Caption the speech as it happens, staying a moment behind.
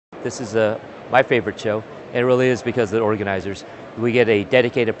this is my favorite show, and it really is because of the organizers. We get a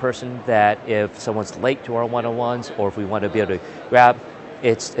dedicated person that if someone's late to our one-on-ones or if we want to be able to grab,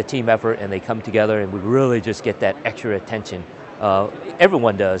 it's a team effort and they come together and we really just get that extra attention.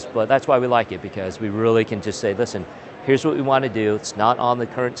 Everyone does, but that's why we like it, because we really can just say, listen, here's what we want to do. It's not on the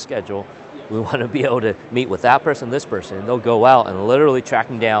current schedule. We want to be able to meet with that person, this person, and they'll go out and literally track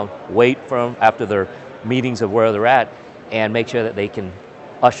them down, wait from after their meetings of where they're at, and make sure that they can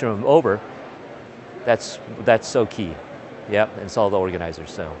usher them over. That's so key. Yep, and it's all the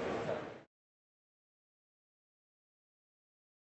organizers, so.